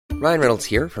Ryan Reynolds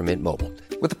here from Mint Mobile.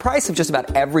 With the price of just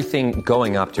about everything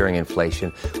going up during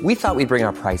inflation, we thought we'd bring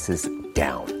our prices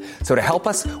down. So to help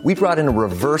us, we brought in a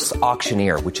reverse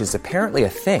auctioneer, which is apparently a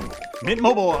thing. Mint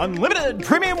Mobile Unlimited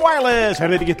Premium Wireless. How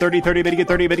to get 30, 30, bit to get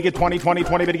 30, bit to get 20, 20,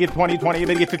 20, bit to get 20, 20,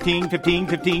 bit to get 15, 15,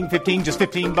 15, 15, just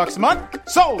 $15 a month?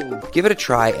 Sold! Give it a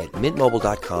try at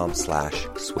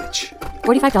mintmobile.com/switch.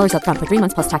 $45 up front for 3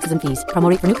 months plus taxes and fees. Promo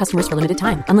rate for new customers for limited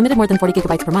time. Unlimited more than 40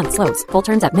 gigabytes per month. Slows full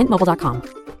terms at mintmobile.com.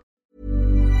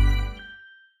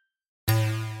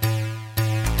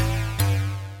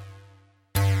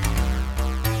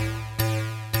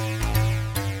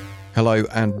 Hello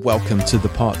and welcome to the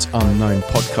Parts Unknown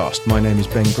podcast. My name is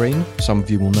Ben Green. Some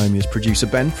of you will know me as producer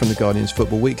Ben from the Guardian's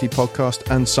Football Weekly podcast,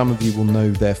 and some of you will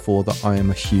know therefore that I am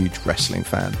a huge wrestling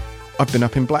fan. I've been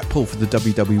up in Blackpool for the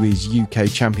WWE's UK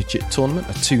Championship Tournament,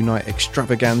 a 2-night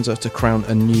extravaganza to crown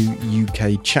a new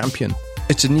UK champion.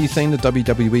 It's a new thing the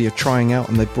WWE are trying out,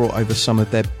 and they've brought over some of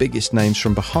their biggest names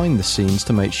from behind the scenes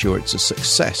to make sure it's a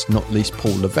success, not least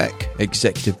Paul Levesque,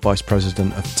 Executive Vice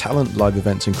President of Talent, Live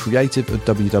Events and Creative of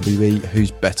WWE,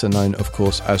 who's better known, of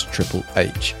course, as Triple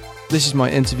H. This is my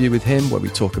interview with him, where we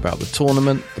talk about the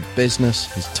tournament, the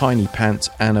business, his tiny pants,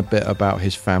 and a bit about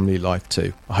his family life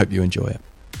too. I hope you enjoy it.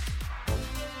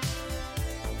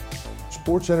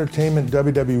 Sports entertainment,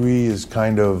 WWE is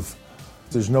kind of,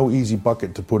 there's no easy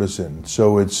bucket to put us in.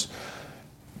 So it's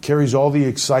carries all the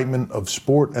excitement of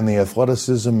sport and the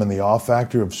athleticism and the awe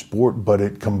factor of sport, but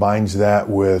it combines that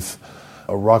with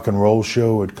a rock and roll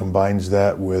show. It combines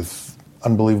that with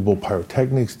unbelievable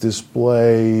pyrotechnics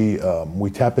display.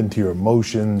 We tap into your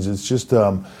emotions. It's just,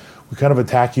 we kind of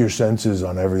attack your senses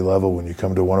on every level when you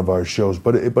come to one of our shows.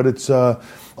 But it's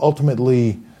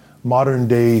ultimately modern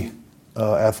day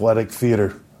athletic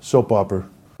theater, soap opera.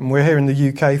 And we're here in the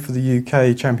UK for the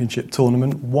UK Championship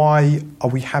Tournament. Why are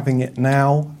we having it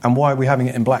now, and why are we having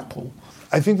it in Blackpool?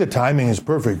 I think the timing is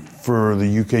perfect for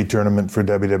the UK tournament for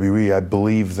WWE. I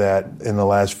believe that in the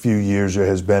last few years there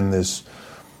has been this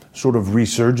sort of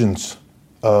resurgence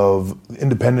of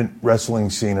independent wrestling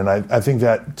scene, and I think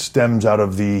that stems out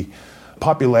of the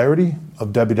popularity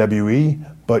of WWE,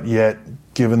 but yet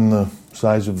given the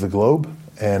size of the globe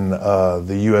and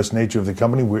the U.S. nature of the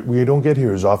company, we don't get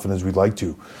here as often as we'd like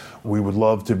to. We would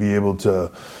love to be able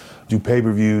to do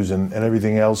pay-per-views and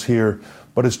everything else here,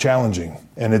 but it's challenging,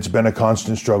 and it's been a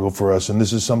constant struggle for us, and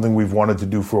this is something we've wanted to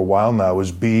do for a while now,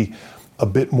 is be a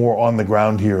bit more on the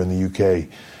ground here in the U.K.,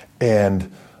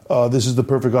 and this is the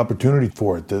perfect opportunity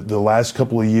for it. The last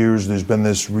couple of years, there's been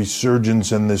this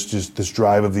resurgence and this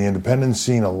drive of the independent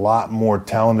scene, a lot more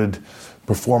talented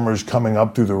performers coming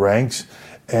up through the ranks,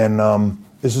 and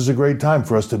this is a great time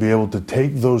for us to be able to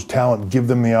take those talent, give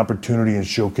them the opportunity, and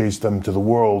showcase them to the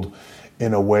world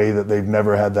in a way that they've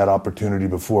never had that opportunity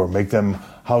before. Make them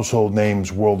household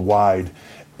names worldwide,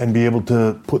 and be able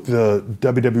to put the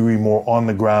WWE more on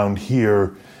the ground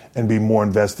here and be more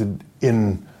invested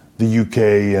in the UK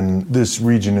and this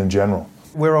region in general.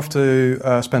 We're off to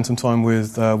spend some time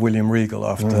with William Regal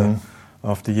after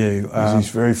you.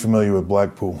 He's very familiar with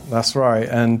Blackpool. That's right,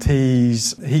 and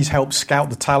he's helped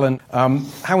scout the talent.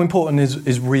 How important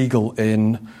is Regal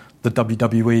in the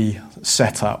WWE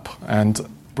setup and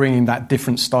bringing that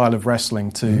different style of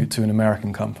wrestling to an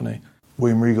American company?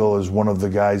 William Regal is one of the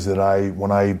guys that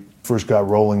when I first got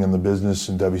rolling in the business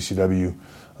in WCW,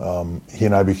 he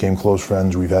and I became close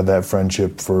friends. We've had that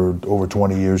friendship for over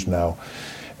 20 years now,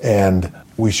 and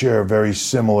we share a very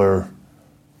similar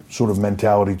sort of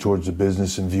mentality towards the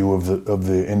business and view of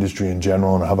the industry in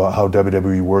general, and how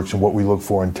WWE works and what we look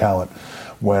for in talent.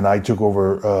 When I took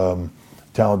over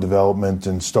talent development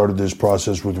and started this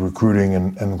process with recruiting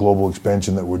and global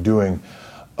expansion that we're doing,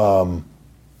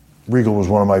 Regal was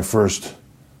one of my first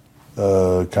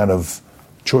kind of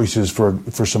choices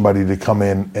for somebody to come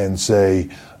in and say,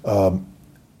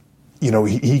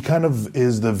 he kind of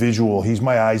is the visual. He's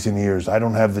my eyes and ears. I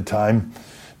don't have the time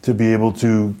to be able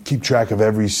to keep track of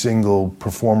every single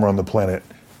performer on the planet.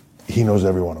 He knows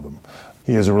every one of them.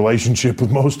 He has a relationship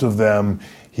with most of them.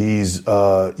 He's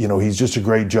just a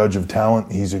great judge of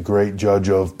talent. He's a great judge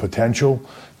of potential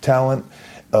talent.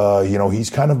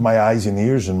 He's kind of my eyes and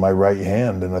ears and my right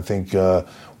hand. And I think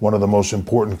one of the most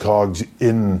important cogs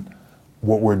in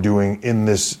what we're doing in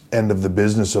this end of the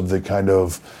business of the kind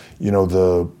of,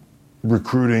 the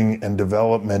recruiting and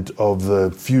development of the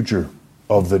future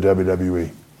of the WWE.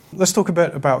 Let's talk a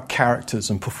bit about characters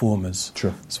and performers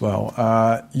as well.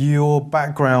 Your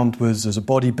background was as a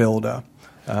bodybuilder.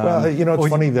 It's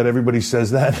funny that everybody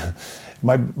says that.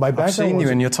 My background I've seen you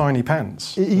in your tiny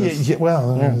pants. But you get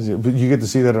to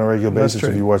see that on a regular basis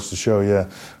if you watch the show. Yeah,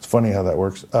 it's funny how that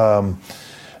works.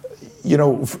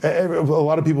 a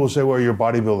lot of people say, well, you're a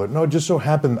bodybuilder. No, it just so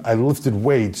happened I lifted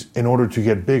weights in order to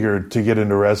get bigger, to get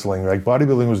into wrestling. Like,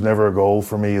 bodybuilding was never a goal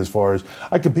for me. As far as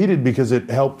I competed because it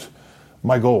helped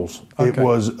my goals. Okay. It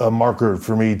was a marker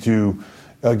for me to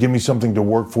give me something to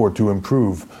work for, to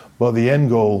improve. But the end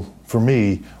goal for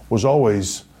me was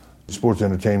always sports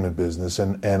entertainment business.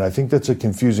 And I think that's a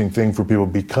confusing thing for people,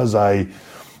 because I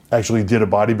actually did a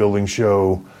bodybuilding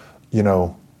show.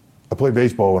 I played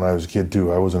baseball when I was a kid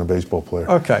too. I wasn't a baseball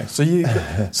player. Okay, so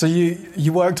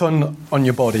you worked on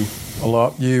your body a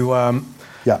lot. You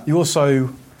also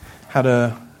had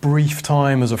a brief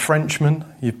time as a Frenchman.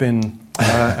 You've been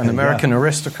an American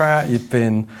aristocrat. You've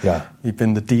been the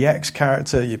DX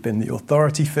character. You've been the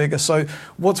authority figure. So,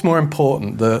 what's more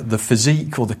important, the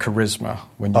physique or the charisma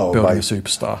when you're building a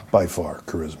superstar? By far,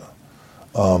 charisma.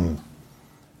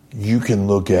 You can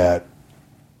look at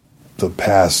the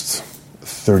past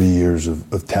 30 years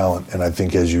of talent, and I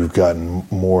think as you've gotten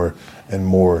more and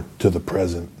more to the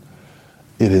present,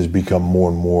 it has become more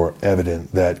and more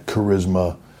evident that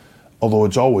charisma, although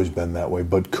it's always been that way,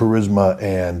 but charisma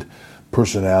and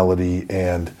personality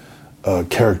and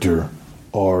character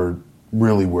are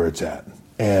really where it's at.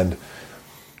 And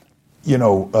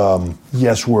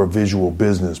yes, we're a visual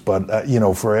business, but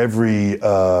for every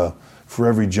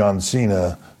John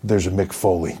Cena, there's a Mick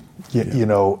Foley.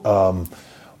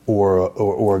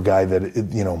 Or a guy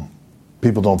that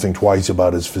people don't think twice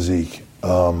about his physique.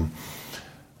 I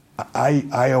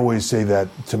always say that,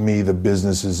 to me, the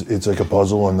business it's like a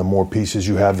puzzle, and the more pieces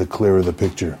you have, the clearer the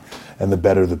picture and the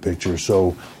better the picture.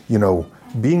 So,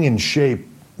 being in shape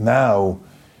now,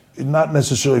 not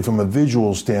necessarily from a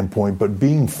visual standpoint, but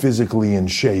being physically in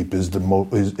shape is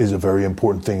a very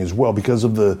important thing as well, because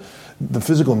of the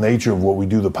physical nature of what we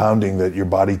do, the pounding that your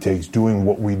body takes doing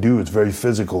what we do. It's very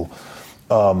physical.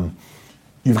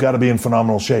 You've got to be in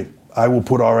phenomenal shape. I will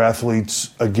put our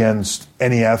athletes against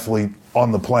any athlete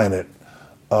on the planet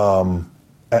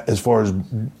as far as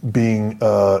being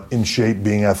in shape,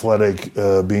 being athletic,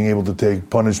 being able to take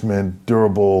punishment,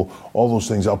 durable, all those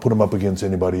things. I'll put them up against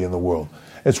anybody in the world.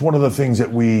 It's one of the things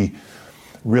that we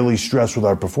really stress with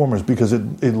our performers, because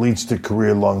it leads to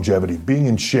career longevity. Being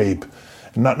in shape,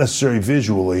 not necessarily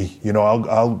visually.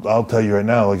 I'll tell you right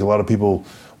now, like, a lot of people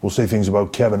will say things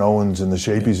about Kevin Owens and the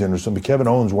shape he's in or something. Kevin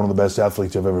Owens is one of the best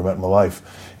athletes I've ever met in my life.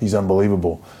 He's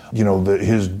unbelievable.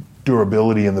 His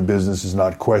durability in the business is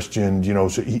not questioned.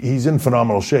 So he's in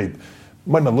phenomenal shape.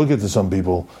 Might not look it to some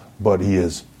people, but he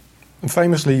is. And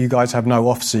famously, you guys have no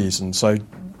off season, so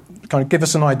kind of give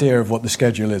us an idea of what the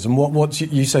schedule is. And what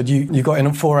you said you got in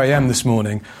at 4 a.m. this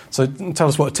morning. So tell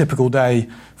us what a typical day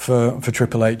for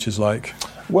Triple H is like.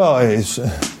 Well, it's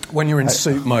when you're in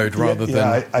suit mode rather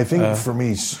than I think for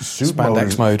me, suit mode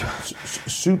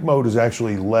is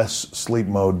actually less sleep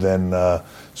mode than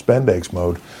spandex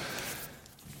mode.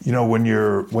 When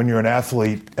you're an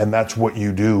athlete and that's what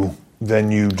you do,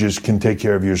 then you just can take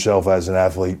care of yourself as an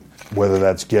athlete, whether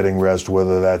that's getting rest,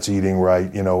 whether that's eating right.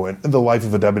 And the life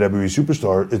of a WWE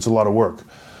superstar, it's a lot of work.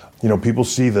 People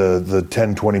see the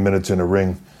 10, 20 minutes in a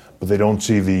ring, but they don't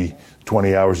see the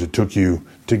 20 hours it took you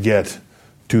to get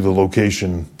to the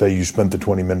location that you spent the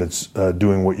 20 minutes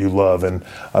doing what you love. And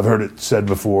I've heard it said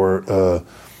before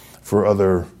for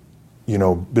other,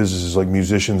 businesses like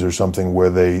musicians or something, where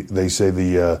they say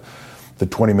the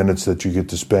 20 minutes that you get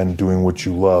to spend doing what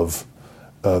you love,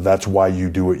 that's why you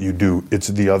do what you do. It's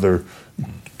the other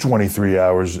 23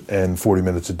 hours and 40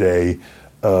 minutes a day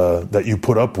that you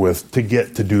put up with to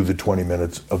get to do the 20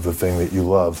 minutes of the thing that you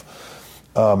love.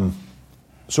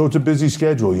 So it's a busy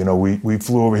schedule. We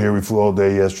flew over here. We flew all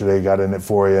day yesterday, got in at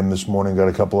 4 a.m. this morning, got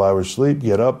a couple hours sleep,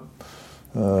 get up,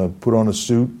 put on a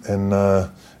suit, and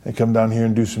come down here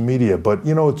and do some media. But,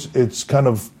 it's kind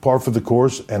of par for the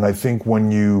course. And I think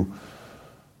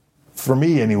for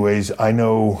me anyways, I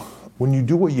know when you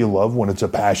do what you love, when it's a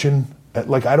passion,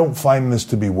 like, I don't find this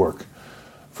to be work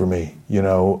for me.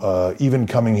 Even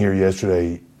coming here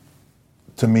yesterday,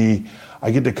 to me,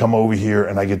 I get to come over here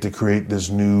and I get to create this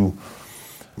new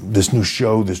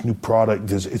show, this new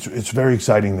product. It's very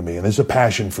exciting to me, and it's a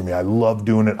passion for me. I love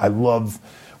doing it. I love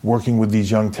working with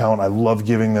these young talent. I love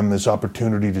giving them this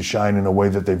opportunity to shine in a way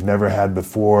that they've never had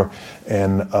before.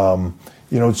 And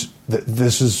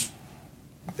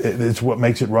it's what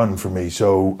makes it run for me.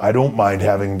 So I don't mind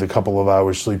having the couple of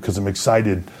hours sleep, because I'm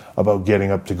excited about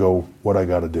getting up to go what I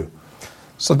got to do.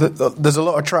 So there's a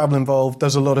lot of travel involved.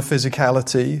 There's a lot of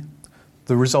physicality.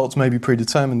 The results may be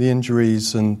predetermined. The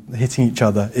injuries and hitting each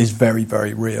other is very,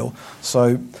 very real.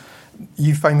 So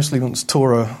you famously once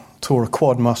tore a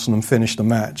quad muscle and finished a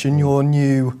match. In your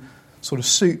new sort of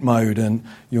suit mode and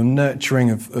your nurturing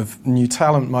of new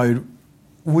talent mode,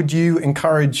 Would you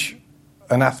encourage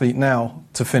an athlete now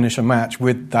to finish a match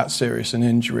with that serious an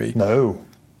injury? No,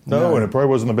 and it probably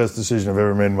wasn't the best decision I've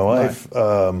ever made in my life.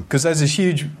 Because there's this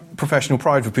huge professional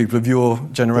pride for people of your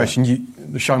generation. Yeah.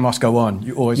 The show must go on.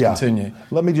 You always continue.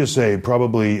 Let me just say,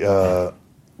 probably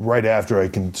right after I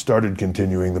started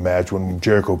continuing the match, when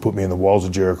Jericho put me in the walls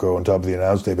of Jericho on top of the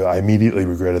announce table, I immediately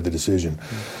regretted the decision.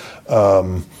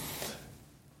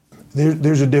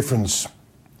 There's a difference,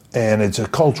 and it's a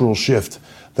cultural shift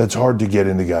that's hard to get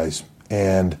into guys.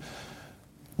 And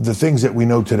the things that we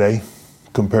know today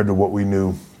compared to what we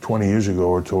knew 20 years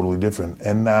ago are totally different.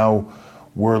 And now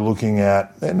we're looking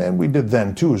at, and we did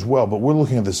then too as well, but we're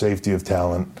looking at the safety of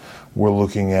talent. We're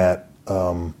looking at,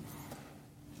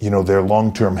 their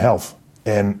long-term health.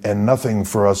 And nothing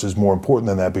for us is more important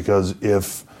than that, because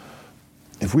if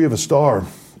we have a star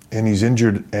and he's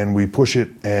injured and we push it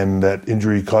and that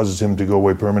injury causes him to go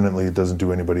away permanently, it doesn't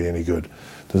do anybody any good.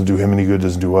 It doesn't do him any good,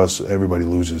 doesn't do us. Everybody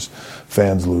loses.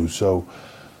 Fans lose. So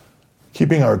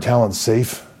keeping our talent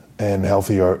safe and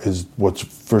healthy is what's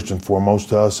first and foremost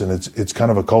to us, and it's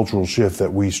kind of a cultural shift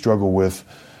that we struggle with,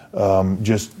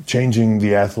 just changing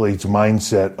the athlete's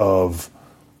mindset of,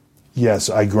 yes,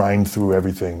 I grind through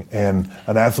everything. And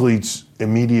an athlete's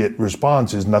immediate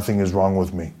response is, nothing is wrong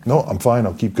with me. No, I'm fine,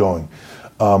 I'll keep going.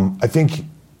 I think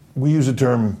we use a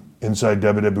term inside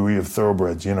WWE of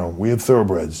thoroughbreds. We have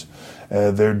thoroughbreds.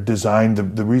 They're designed,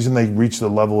 the reason they reach the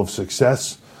level of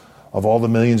success of all the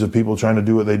millions of people trying to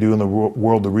do what they do in the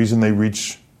world, the reason they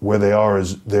reach where they are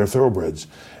is they're thoroughbreds.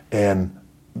 And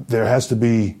there has to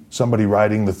be somebody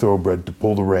riding the thoroughbred to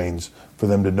pull the reins for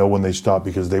them to know when they stop,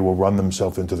 because they will run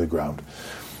themselves into the ground.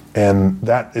 And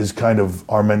that is kind of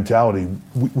our mentality.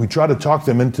 We try to talk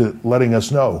them into letting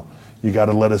us know. You got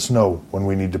to let us know when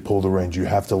we need to pull the reins. You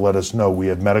have to let us know. We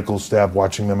have medical staff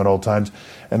watching them at all times,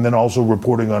 and then also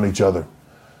reporting on each other.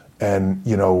 And,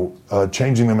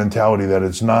 changing the mentality that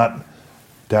it's not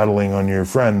daddling on your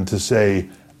friend to say,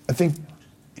 I think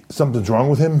something's wrong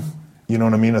with him. You know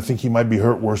what I mean? I think he might be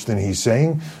hurt worse than he's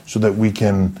saying, so that we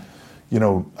can,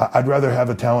 I'd rather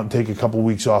have a talent take a couple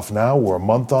weeks off now, or a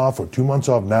month off, or 2 months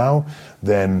off now,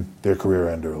 than their career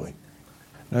end early.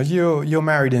 Now, you're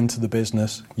married into the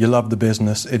business. You love the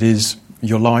business. It is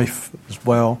your life as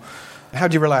well. How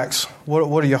do you relax?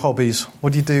 What are your hobbies?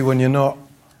 What do you do when you're not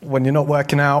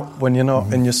working out, when you're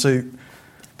not in your suit,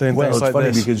 doing things like this? Well,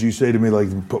 it's funny because you say to me,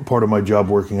 like, part of my job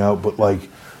working out, but, like,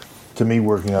 to me,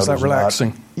 working out is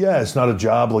relaxing? It's not a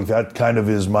job. Like, that kind of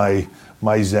is my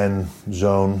zen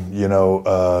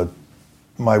zone.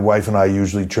 My wife and I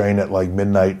usually train at, like,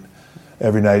 midnight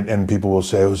every night, and people will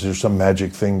say, is there some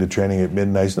magic thing to training at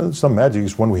midnight? No, it's not magic.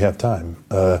 It's when we have time.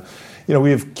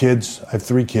 We have kids. I have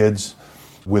 3 kids.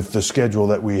 With the schedule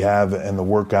that we have and the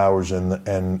work hours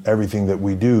and everything that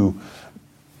we do,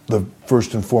 the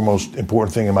first and foremost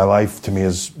important thing in my life to me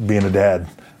is being a dad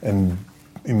and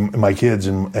my kids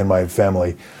and my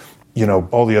family.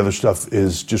 All the other stuff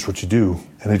is just what you do,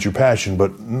 and it's your passion,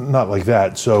 but not like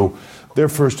that. So they're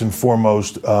first and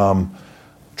foremost.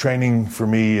 Training for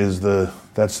me is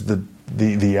that's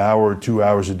the hour, 2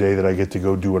 hours a day that I get to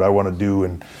go do what I want to do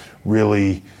and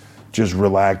really just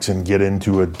relax and get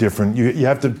into a different. You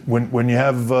have to when you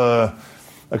have a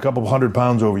couple 100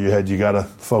 pounds over your head, you got to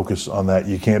focus on that.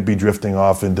 You can't be drifting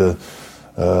off into.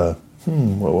 I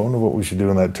wonder what we should do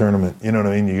in that tournament. You know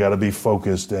what I mean? You got to be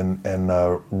focused and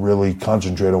really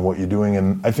concentrate on what you're doing.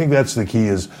 And I think that's the key,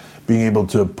 is being able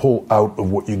to pull out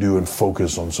of what you do and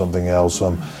focus on something else.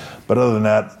 But other than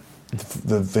that,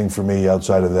 the thing for me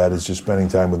outside of that is just spending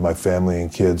time with my family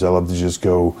and kids. I love to just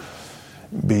go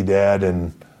be dad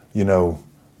and, go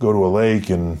to a lake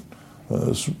and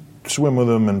swim with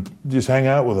them and just hang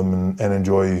out with them and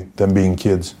enjoy them being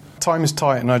kids. Time is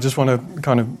tight, and I just want to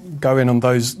kind of go in on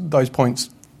those points.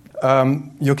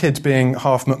 Your kids being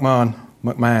half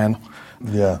McMahon.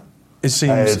 Yeah. It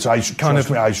seems I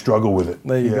struggle with it.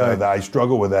 There you go. I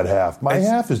struggle with that half. My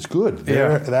half is good.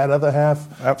 That other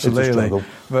half, absolutely. It's a struggle.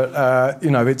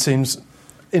 But it seems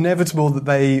inevitable that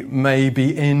they may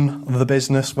be in the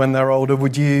business when they're older.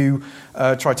 Would you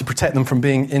try to protect them from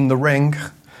being in the ring?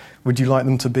 Would you like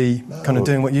them to be kind of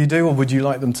doing what you do, or would you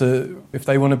like them to, if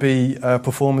they want to be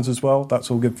performers as well,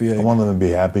 that's all good for you? I want them to be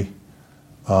happy.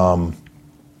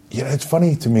 It's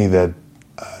funny to me that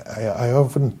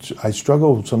I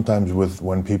struggle sometimes with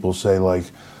when people say, like,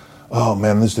 oh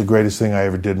man, this is the greatest thing I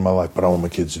ever did in my life, but I want my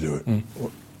kids to do it.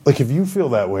 Like, if you feel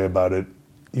that way about it,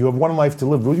 you have one life to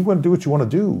live. You want to do what you want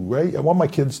to do, right? I want my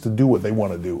kids to do what they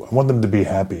want to do. I want them to be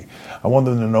happy. I want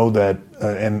them to know that,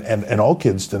 and all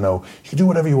kids to know, you can do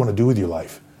whatever you want to do with your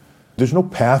life. There's no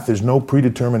path. There's no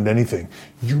predetermined anything.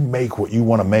 You make what you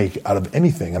want to make out of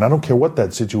anything, and I don't care what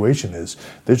that situation is.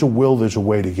 There's a will. There's a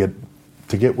way to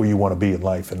get where you want to be in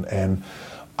life, and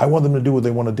I want them to do what they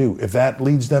want to do. If that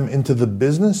leads them into the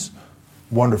business,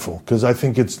 wonderful, because I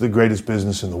think it's the greatest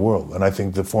business in the world, and I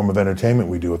think the form of entertainment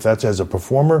we do, if that's as a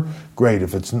performer, great.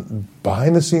 If it's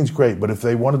behind the scenes, great. But if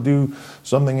they want to do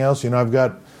something else, I've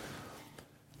got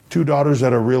 2 daughters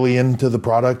that are really into the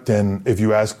product, and if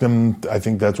you ask them, I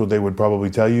think that's what they would probably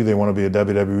tell you. They want to be a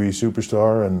WWE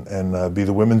superstar and be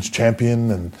the women's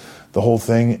champion and the whole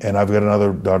thing. And I've got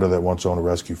another daughter that wants to own a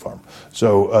rescue farm,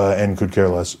 so and could care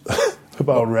less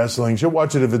about wrestling. She'll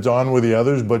watch it if it's on with the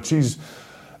others, but she's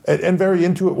and very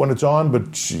into it when it's on, but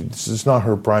it's not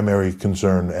her primary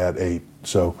concern at 8.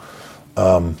 So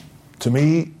to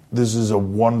me, this is a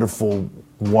wonderful,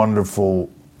 wonderful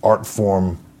art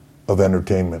form of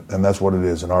entertainment, and that's what it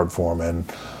is, an art form. And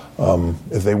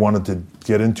if they wanted to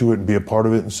get into it and be a part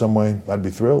of it in some way, I'd be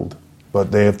thrilled.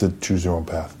 But they have to choose their own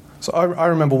path. So I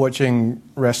remember watching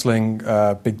wrestling,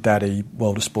 Big Daddy,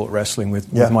 World of Sport Wrestling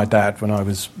with my dad when I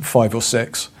was 5 or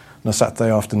 6. On a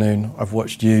Saturday afternoon, I've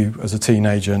watched you as a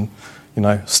teenager, and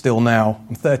still now,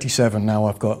 I'm 37 now,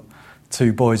 I've got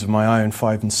 2 boys of my own,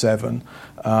 5 and 7.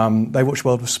 They watch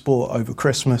World of Sport over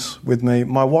Christmas with me.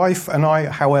 My wife and I,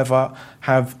 however,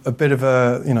 have a bit of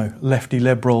a lefty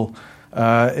liberal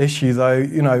issue,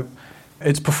 though.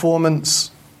 It's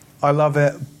performance. I love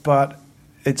it, but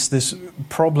it's this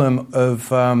problem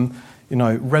of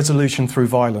resolution through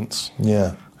violence.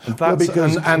 Yeah.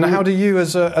 And how do you,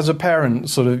 as a parent,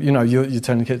 sort of, you're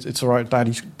telling kids it's all right,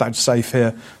 Dad's safe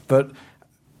here, but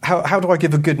how do I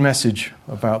give a good message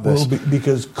about this? Well,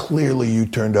 because clearly you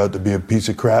turned out to be a piece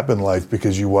of crap in life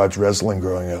because you watched wrestling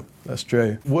growing up. That's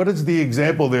true. What is the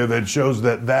example there that shows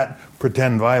that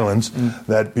pretend violence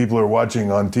that people are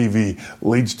watching on TV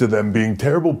leads to them being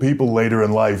terrible people later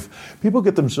in life? People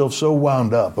get themselves so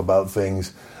wound up about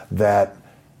things that,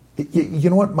 you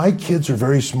know what? My kids are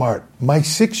very smart. My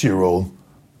 6-year-old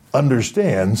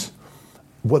understands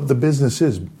what the business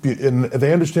is. And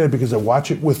they understand it because I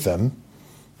watch it with them.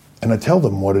 And I tell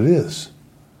them what it is.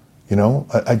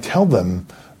 I tell them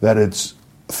that it's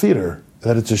theater,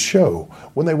 that it's a show.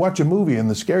 When they watch a movie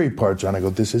and the scary part's on, I go,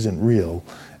 this isn't real.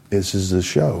 This is a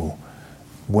show.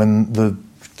 When the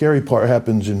scary part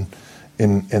happens in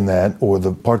that, or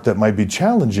the part that might be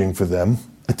challenging for them,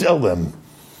 I tell them,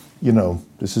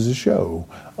 this is a show.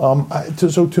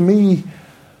 So to me,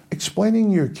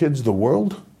 explaining your kids the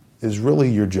world is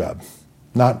really your job,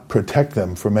 not protect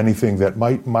them from anything that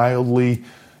might mildly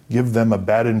give them a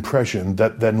bad impression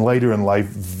that then later in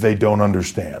life they don't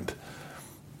understand.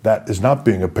 That is not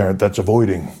being a parent, that's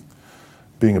avoiding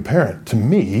being a parent. To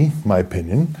me, my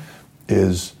opinion,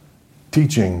 is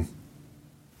teaching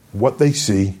what they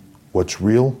see, what's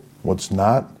real, what's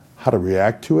not, how to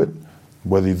react to it,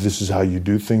 whether this is how you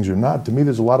do things or not. To me,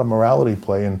 there's a lot of morality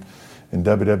play in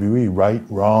WWE, right,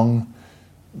 wrong,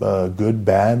 good,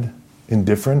 bad,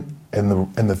 indifferent, and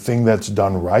the thing that's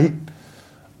done right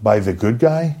by the good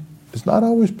guy is not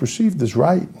always perceived as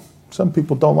right. Some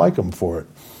people don't like him for it,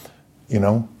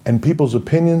 and people's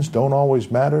opinions don't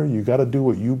always matter. You got to do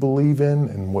what you believe in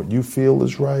and what you feel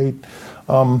is right.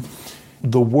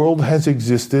 The world has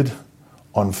existed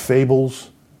on fables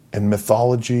and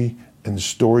mythology and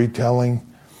storytelling.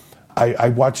 I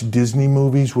watch Disney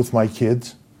movies with my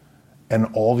kids, and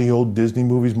all the old Disney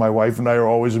movies, my wife and I are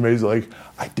always amazed, like,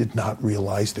 I did not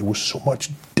realize there was so much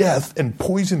death and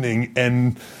poisoning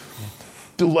and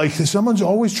like someone's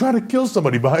always trying to kill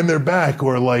somebody behind their back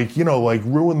or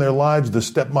ruin their lives. The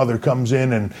stepmother comes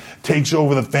in and takes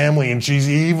over the family and she's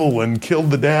evil and killed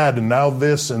the dad and now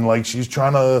this and she's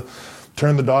trying to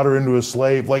turn the daughter into a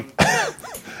slave.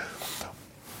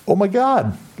 Oh my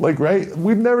God. Right?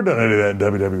 We've never done any of that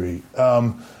in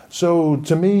WWE. So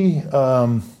to me,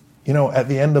 at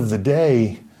the end of the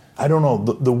day, I don't know,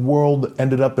 the world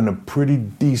ended up in a pretty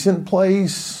decent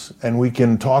place, and we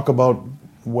can talk about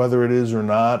whether it is or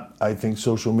not. I think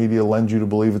social media lends you to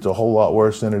believe it's a whole lot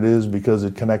worse than it is because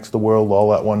it connects the world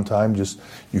all at one time. Just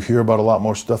you hear about a lot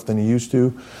more stuff than you used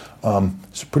to.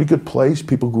 It's a pretty good place.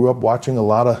 People grew up watching a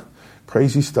lot of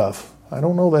crazy stuff. I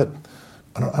don't know that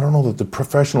the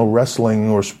professional wrestling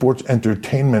or sports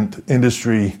entertainment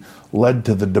industry led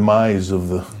to the demise of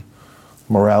the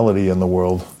morality in the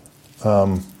world.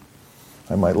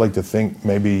 I might like to think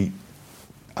maybe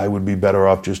I would be better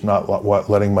off just not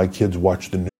letting my kids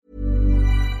watch the news.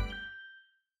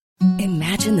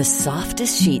 Imagine the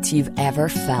softest sheets you've ever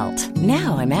felt.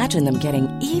 Now imagine them getting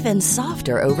even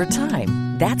softer over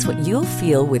time. That's what you'll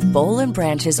feel with Boll &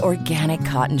 Branch's organic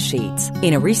cotton sheets.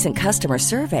 In a recent customer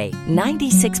survey,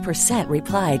 96%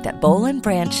 replied that Boll &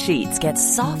 Branch sheets get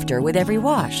softer with every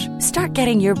wash. Start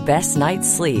getting your best night's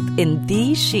sleep in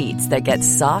these sheets that get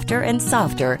softer and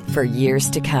softer for years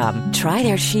to come. Try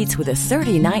their sheets with a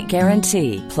 30-night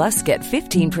guarantee. Plus, get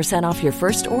 15% off your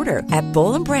first order at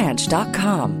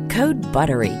bollandbranch.com. Code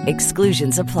BUTTERY.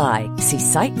 Exclusions apply. See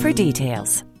site for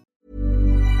details.